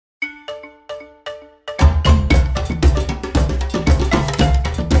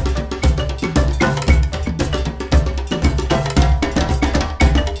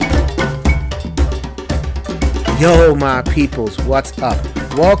Yo, my peoples, what's up?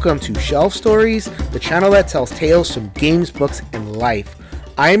 Welcome to Shelf Stories, the channel that tells tales from games, books, and life.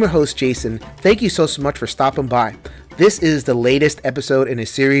 I am your host, Jason. Thank you so much for stopping by. This is the latest episode in a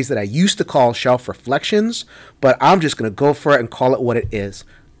series that I used to call Shelf Reflections, but I'm just going to go for it and call it what it is.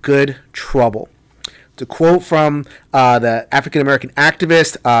 Good trouble. To quote from the African-American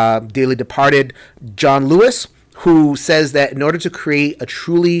activist, dearly departed John Lewis, who says that in order to create a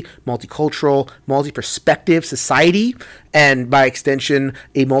truly multicultural, multi-perspective society, and by extension,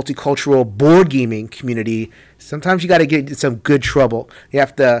 a multicultural board gaming community, sometimes you got to get into some good trouble. You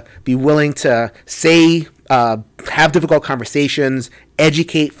have to be willing to say, have difficult conversations,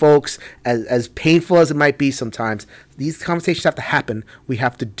 educate folks, as painful as it might be sometimes. These conversations have to happen. We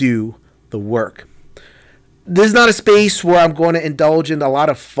have to do the work. This is not a space where I'm going to indulge in a lot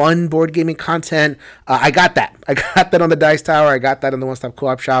of fun board gaming content. I got that. I got that on the Dice Tower. I got that in the One Stop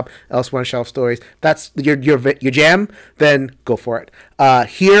Co-op Shop, elsewhere on Shelf Stories. That's your jam, then go for it.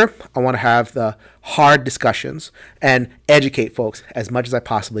 Here, I want to have the hard discussions and educate folks as much as I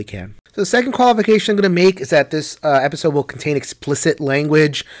possibly can. So the second qualification I'm going to make is that this episode will contain explicit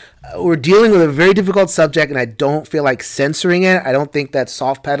language. We're dealing with a very difficult subject, and I don't feel like censoring it. I don't think that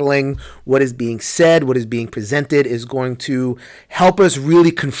soft pedaling what is being said, what is being presented, is going to help us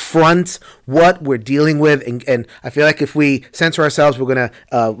really confront what we're dealing with. And I feel like if we censor ourselves, we're going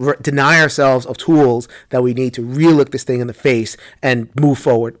to deny ourselves of tools that we need to really look this thing in the face and move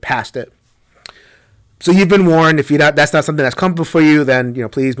forward past it. So you've been warned. If that's not something that's comfortable for you, then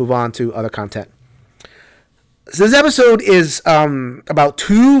please move on to other content. So this episode is about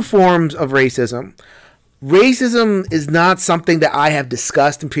two forms of racism. Racism is not something that I have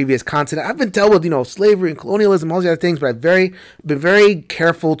discussed in previous content. I've been dealt with, slavery and colonialism, all these other things, but I've been very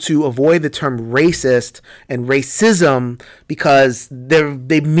careful to avoid the term racist and racism because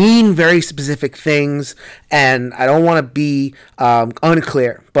they mean very specific things, and I don't want to be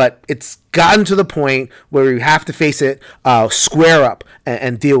unclear. But it's gotten to the point where we have to face it, square up,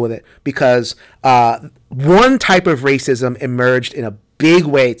 and deal with it, because one type of racism emerged in a big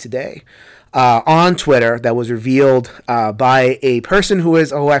way today. On Twitter, that was revealed by a person who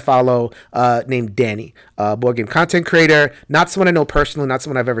I follow, named Danny, board game content creator. Not someone I know personally, not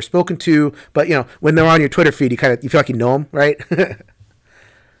someone I've ever spoken to, but when they're on your Twitter feed, you feel like you know them, right?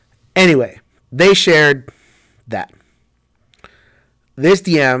 Anyway, they shared that this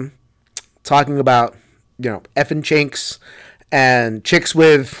DM talking about effing chinks and chicks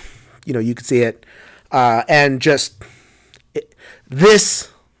with you can see it, and just this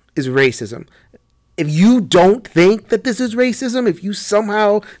is racism. If you don't think that this is racism, if you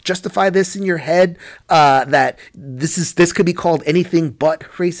somehow justify this in your head, that this could be called anything but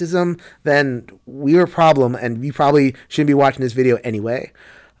racism, then we're a problem, and you probably shouldn't be watching this video anyway.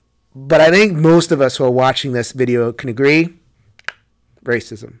 But I think most of us who are watching this video can agree,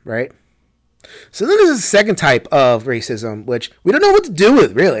 racism, right? So then there's a second type of racism, which we don't know what to do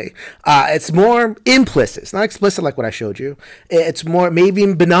with, really. It's more implicit. It's not explicit like what I showed you. It's more maybe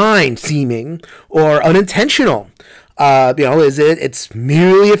benign seeming or unintentional. It's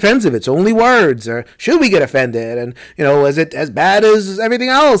merely offensive. It's only words. Or should we get offended? And, is it as bad as everything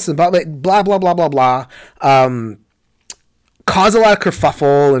else? And blah, blah, blah, blah, blah, blah. Cause a lot of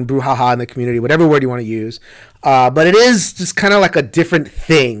kerfuffle and brouhaha in the community, whatever word you want to use. But it is just kind of like a different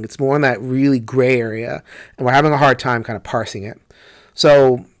thing. It's more in that really gray area, and we're having a hard time kind of parsing it.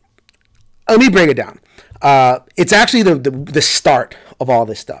 So let me break it down. It's actually the start of all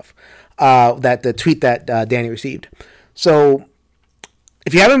this stuff, that the tweet that Danny received. So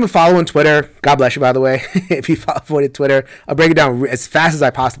if you haven't been following Twitter, God bless you, by the way. If you avoided Twitter, I'll break it down as fast as I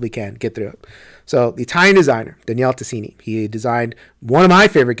possibly can, get through it. So the Italian designer, Daniele Tassini, he designed one of my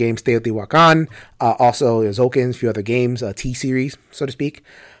favorite games, Teotihuacan, also Zolkin, a few other games, a T-series, so to speak.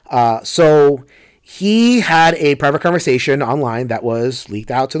 So he had a private conversation online that was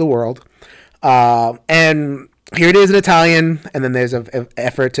leaked out to the world. And here it is in Italian, and then there's an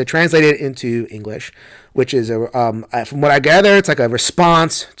effort to translate it into English, which is, from what I gather, it's like a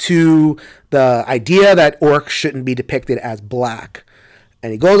response to the idea that orcs shouldn't be depicted as black.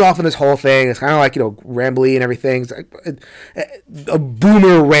 And he goes off on this whole thing. It's kind of like, rambly and everything. It's like a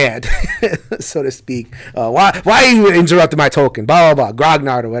boomer rant, so to speak. Why are you interrupting my token? Blah, blah, blah.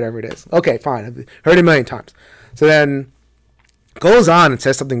 Grognard or whatever it is. Okay, fine. I've heard it a million times. So then goes on and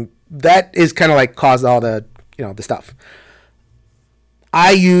says something that is kind of like caused all the, the stuff.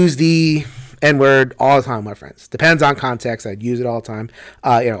 I use the N-word all the time, my friends. Depends on context. I'd use it all the time.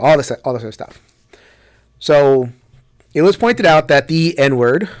 All this sort of stuff. So it was pointed out that the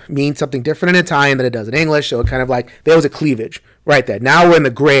N-word means something different in Italian than it does in English. So it kind of like there was a cleavage, right there. Now we're in the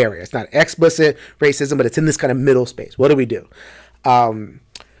gray area. It's not explicit racism, but it's in this kind of middle space. What do we do? And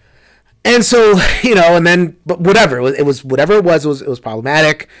so, and then, but whatever it was whatever it was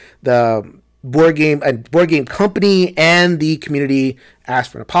problematic. The board game company and the community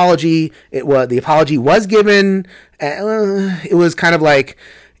asked for an apology. The apology was given. It was kind of like,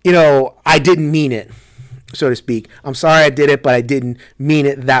 I didn't mean it, so to speak. I'm sorry I did it, but I didn't mean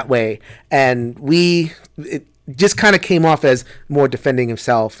it that way. And it just kind of came off as more defending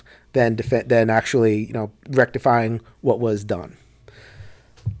himself than actually, rectifying what was done.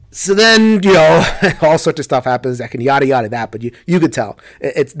 So then, all sorts of stuff happens that can yada yada that, but you could tell.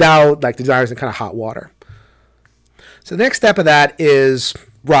 It's now like the designers in kind of hot water. So the next step of that is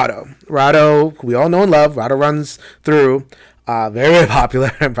Rahdo. Rahdo, who we all know and love. Rahdo runs through very, very popular,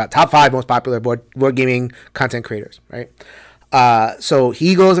 top 5 most popular board gaming content creators, right? So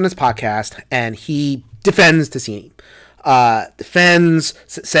he goes on his podcast and he defends Tasini.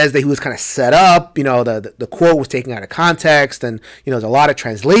 Says that he was kind of set up, the quote was taken out of context, and there's a lot of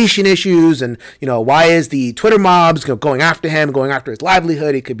translation issues, and why is the Twitter mobs going after him, going after his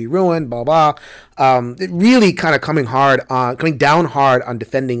livelihood, he could be ruined, blah blah. It really kind of coming down hard on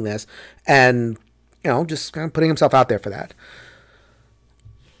defending this, and just kind of putting himself out there for that.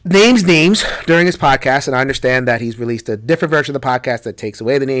 Names during his podcast, and I understand that he's released a different version of the podcast that takes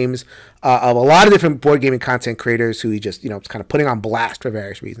away the names of a lot of different board gaming content creators who he just, is kind of putting on blast for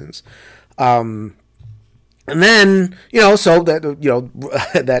various reasons. And then, so that,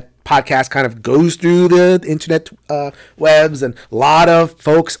 that podcast kind of goes through the internet webs, and a lot of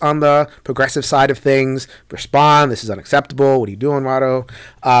folks on the progressive side of things respond. This is unacceptable. What are you doing, Rahdo?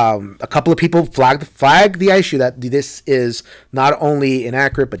 A couple of people flag the issue that this is not only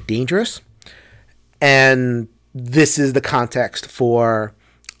inaccurate, but dangerous. And this is the context for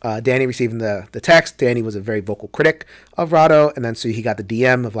Danny receiving the text. Danny was a very vocal critic of Rahdo, and then so he got the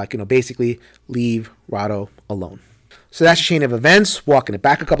DM of basically leave Rahdo alone. So that's a chain of events. Walking it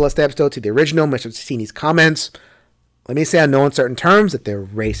back a couple of steps though to the original Mr. Tasini's comments. Let me say on no uncertain terms that they're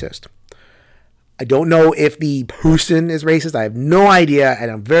racist. I don't know if the person is racist. I have no idea,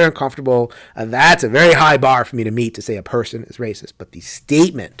 and I'm very uncomfortable. That's a very high bar for me to meet to say a person is racist, but the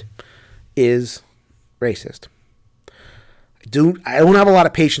statement is racist. I don't have a lot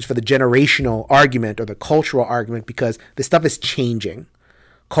of patience for the generational argument or the cultural argument, because this stuff is changing.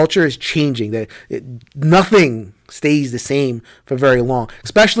 Culture is changing. Nothing stays the same for very long,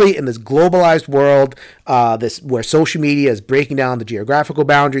 especially in this globalized world, where social media is breaking down the geographical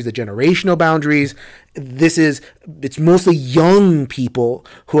boundaries, the generational boundaries. It's mostly young people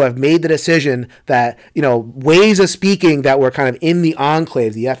who have made the decision that, ways of speaking that were kind of in the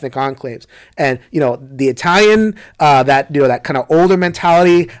enclaves, the ethnic enclaves. And, the Italian, that kind of older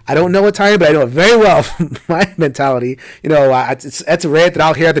mentality, I don't know Italian, but I know it very well from my mentality. It's rare that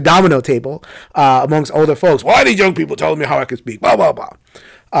I'll hear at the domino table amongst older folks. Why are these young people telling me how I can speak? Blah, blah, blah.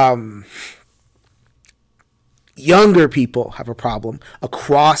 Younger people have a problem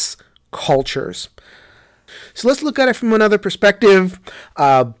across cultures. So let's look at it from another perspective.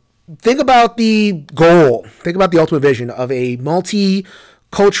 Think about the goal. Think about the ultimate vision of a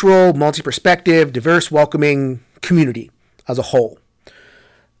multicultural, multi-perspective, diverse, welcoming community as a whole.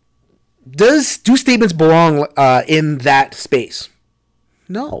 Do statements belong in that space?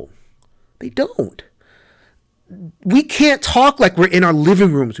 No, they don't. We can't talk like we're in our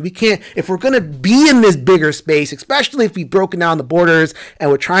living rooms. We can't, if we're going to be in this bigger space, especially if we've broken down the borders and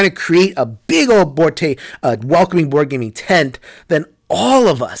we're trying to create a big old welcoming board gaming tent, then all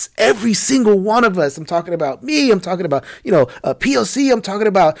of us, every single one of us, I'm talking about me, I'm talking about, POC, I'm talking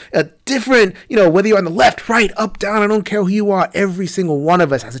about a different, whether you're on the left, right, up, down, I don't care who you are, every single one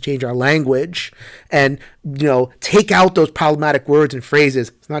of us has to change our language and, take out those problematic words and phrases.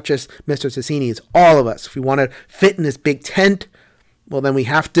 It's not just Mr. Tasini, it's all of us. If we want to fit in this big tent, well, then we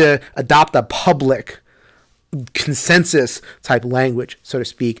have to adopt a public consensus type language, so to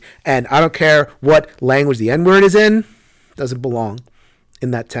speak. And I don't care what language the N-word is in, doesn't belong in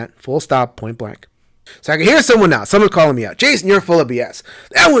that tent. Full stop, point blank. So I can hear someone now. Someone's calling me out. Jason, you're full of BS.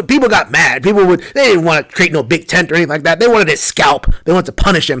 People got mad. They didn't want to create no big tent or anything like that. They wanted to scalp. They wanted to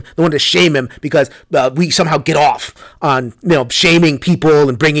punish him. They wanted to shame him because we somehow get off on shaming people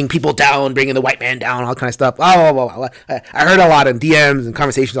and bringing people down, bringing the white man down, all kind of stuff. I heard a lot in DMs and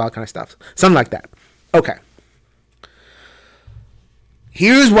conversations, all that kind of stuff. Something like that. Okay.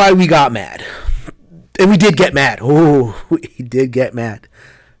 Here's why we got mad. And we did get mad. Oh, we did get mad.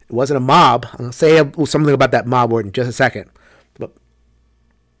 It wasn't a mob. I'll say something about that mob word in just a second. But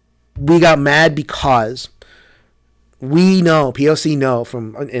we got mad because we know, POC know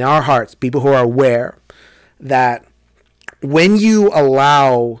from in our hearts, people who are aware that when you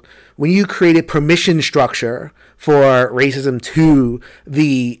create a permission structure for racism to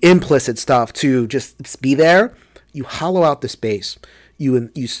the implicit stuff to just be there, you hollow out the space. You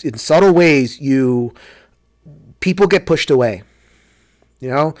in subtle ways, people get pushed away.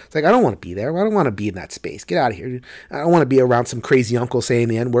 It's like, I don't want to be there. I don't want to be in that space. Get out of here. I don't want to be around some crazy uncle saying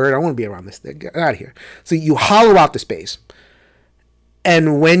the N-word. I don't want to be around this thing. Get out of here. So you hollow out the space.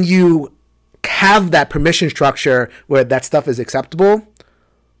 And when you have that permission structure where that stuff is acceptable,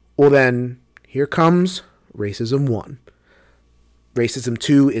 well, then here comes racism 1. Racism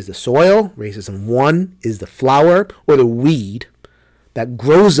 2 is the soil. Racism 1 is the flower or the weed that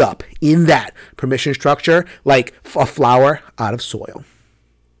grows up in that permission structure like a flower out of soil.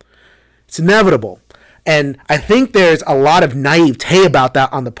 It's inevitable. And I think there's a lot of naivete about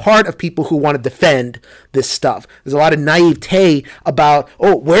that on the part of people who want to defend this stuff. There's a lot of naivete about,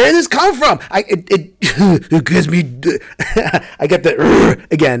 where did this come from? It gives me, I get the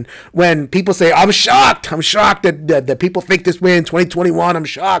again when people say, I'm shocked that people think this way in 2021. I'm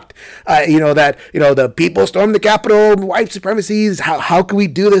shocked, that the people stormed the Capitol, white supremacy. How can we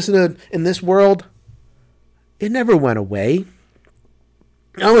do this in this world? It never went away.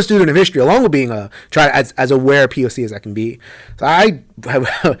 I'm a student of history, along with being as aware POC as I can be. So I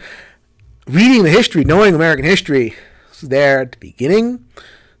reading the history, knowing American history, was there at the beginning,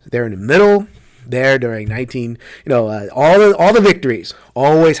 was there in the middle, there during all the victories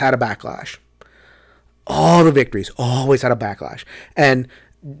always had a backlash. All the victories always had a backlash, and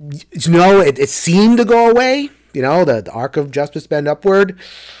it seemed to go away. The arc of justice bend upward.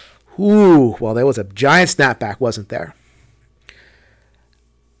 Well, there was a giant snapback, wasn't there?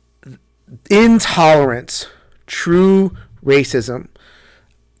 Intolerance, true racism.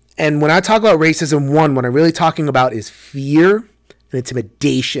 And when I talk about racism 1, what I'm really talking about is fear and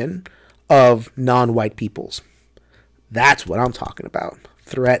intimidation of non-white peoples. That's what I'm talking about.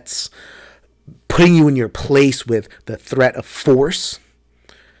 Threats, putting you in your place with the threat of force.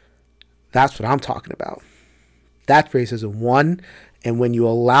 That's what I'm talking about. That's racism 1. And when you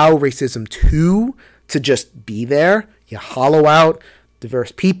allow racism 2 to just be there, you hollow out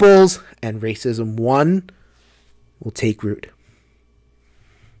diverse peoples, and racism 1 will take root.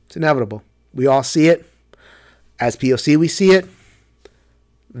 It's inevitable. We all see it. As POC, we see it.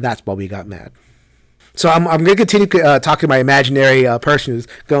 That's why we got mad. So I'm going to continue talking to my imaginary person who's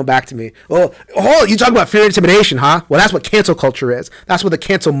going back to me. You talk about fear and intimidation, huh? Well, that's what cancel culture is. That's what the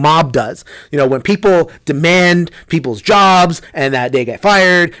cancel mob does. When people demand people's jobs and that they get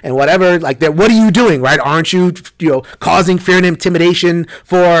fired and whatever, what are you doing, right? Aren't you, causing fear and intimidation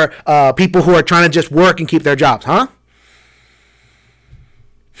for people who are trying to just work and keep their jobs, huh?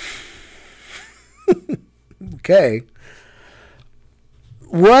 Okay.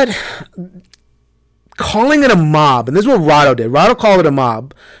 Calling it a mob, and this is what Rahdo did. Rahdo called it a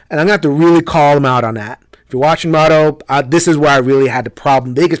mob, and I'm going to have to really call him out on that. If you're watching Rahdo, this is where I really had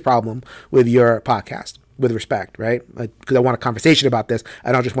the biggest problem with your podcast, with respect, right? Because I want a conversation about this.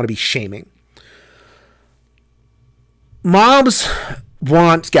 I don't just want to be shaming. Mobs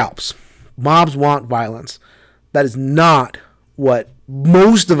want scalps. Mobs want violence. That is not what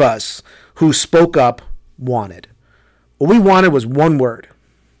most of us who spoke up wanted. What we wanted was one word.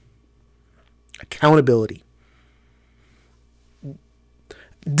 Accountability.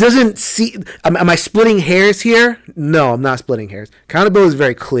 Am I splitting hairs here? No, I'm not splitting hairs. Accountability is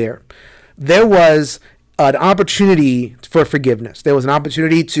very clear. There was an opportunity for forgiveness. There was an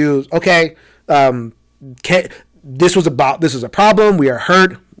opportunity to, this was a problem. We are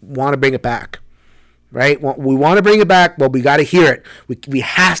hurt. Want to bring it back. Right? We want to bring it back. Well, we got to hear it. We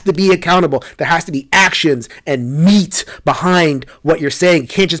have to be accountable. There has to be actions and meat behind what you're saying. It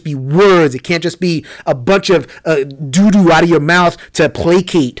can't just be words. It can't just be a bunch of doo-doo out of your mouth to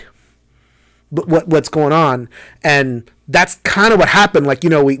placate what's going on. And that's kind of what happened. We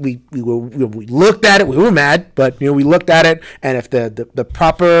looked at it. We were mad, but we looked at it. And if the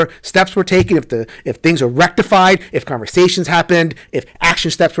proper steps were taken, if things are rectified, if conversations happened, if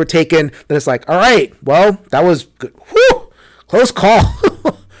action steps were taken, then it's like, all right, well, that was good. Whew, close call.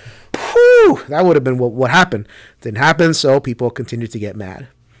 Whew, that would have been what happened. It didn't happen, so people continued to get mad.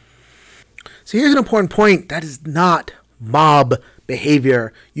 So here's an important point. That is not mob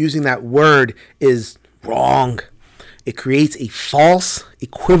behavior. Using that word is wrong. It creates a false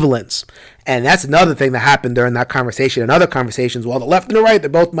equivalence. And that's another thing that happened during that conversation and other conversations. Well, the left and the right, they're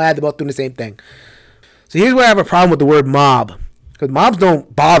both mad. They're both doing the same thing. So here's where I have a problem with the word mob. Because mobs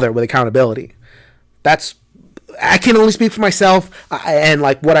don't bother with accountability. I can only speak for myself and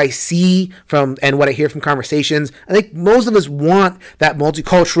what I see from and what I hear from conversations. I think most of us want that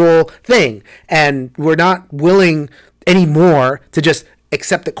multicultural thing. And we're not willing anymore to just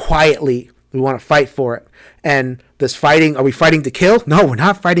accept it quietly. We want to fight for it. And this fighting, are we fighting to kill? No, we're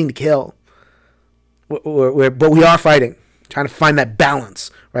not fighting to kill. But we are fighting, trying to find that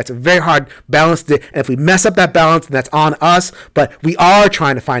balance, right? It's a very hard balance. And if we mess up that balance, then that's on us. But we are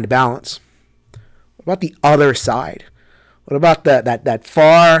trying to find a balance. What about the other side? What about that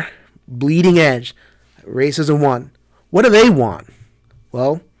far bleeding edge? Racism 1. What do they want?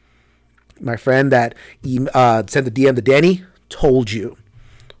 Well, my friend that sent the DM to Danny told you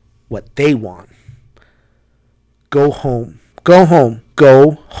what they want. Go home. Go home.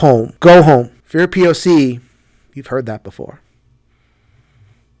 Go home. Go home. If you're a POC, you've heard that before.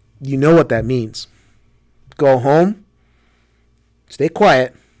 You know what that means. Go home. Stay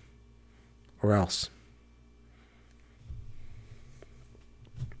quiet. Or else.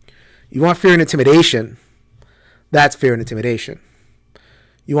 You want fear and intimidation. That's fear and intimidation.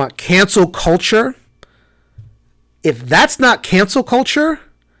 You want cancel culture. If that's not cancel culture,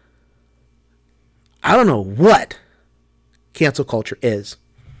 I don't know what cancel culture is.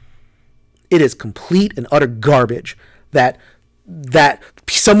 It is complete and utter garbage that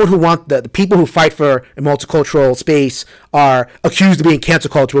someone who wants the people who fight for a multicultural space are accused of being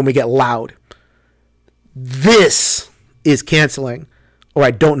cancel culture when we get loud. This is canceling, or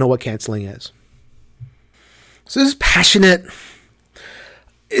I don't know what canceling is. So this is passionate.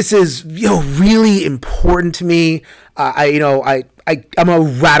 This is really important to me. I'm a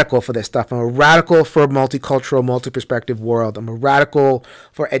radical for this stuff. I'm a radical for a multicultural, multi-perspective world. I'm a radical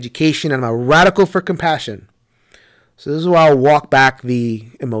for education, and I'm a radical for compassion. So this is where I'll walk back the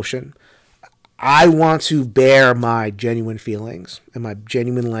emotion. I want to bear my genuine feelings and my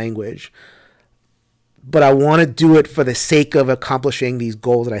genuine language, but I want to do it for the sake of accomplishing these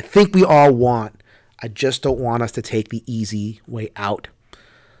goals that I think we all want. I just don't want us to take the easy way out.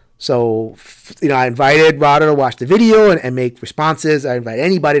 So, I invited Rahdo to watch the video and make responses. I invite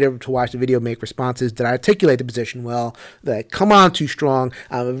anybody to watch the video, make responses. Did I articulate the position well? Did I come on too strong?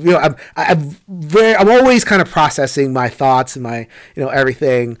 I'm always kind of processing my thoughts and my,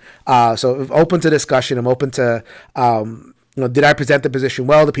 everything. So I'm open to discussion. I'm open to, did I present the position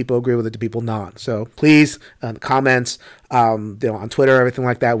well? Do people agree with it? Do people not? So please, comments, on Twitter, everything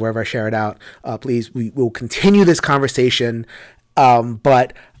like that, wherever I share it out, please, we will continue this conversation.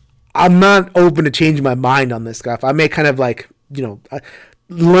 But I'm not open to changing my mind on this stuff. I may kind of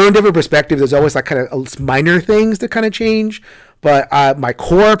learn different perspectives. There's always kind of minor things that kind of change. But my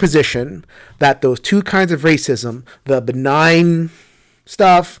core position that those two kinds of racism, the benign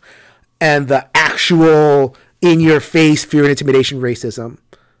stuff and the actual in-your-face fear and intimidation racism,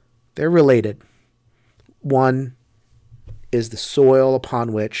 they're related. One is the soil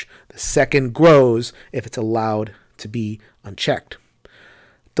upon which the second grows if it's allowed to be unchecked.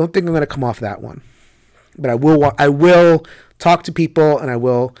 Don't think I'm going to come off that one, but I will talk to people, and I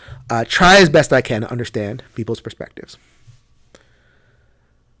will try as best I can to understand people's perspectives.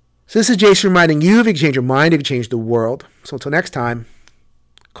 So this is Jason reminding you, if you can change your mind, you can change the world. So until next time,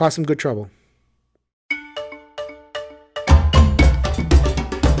 cause some good trouble.